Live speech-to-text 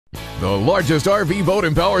The largest RV boat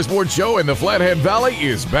and powersports show in the Flathead Valley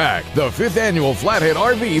is back. The 5th annual Flathead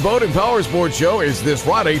RV Boat and Powersports Show is this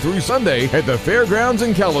Friday through Sunday at the fairgrounds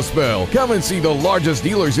in Kalispell. Come and see the largest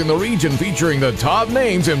dealers in the region featuring the top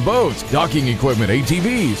names in boats, docking equipment,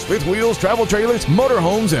 ATVs, fifth wheels, travel trailers,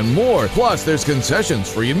 motorhomes, and more. Plus, there's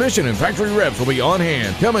concessions, free admission, and factory reps will be on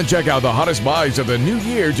hand. Come and check out the hottest buys of the new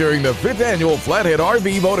year during the 5th annual Flathead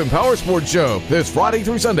RV Boat and Powersports Show this Friday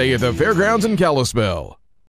through Sunday at the fairgrounds in Kalispell.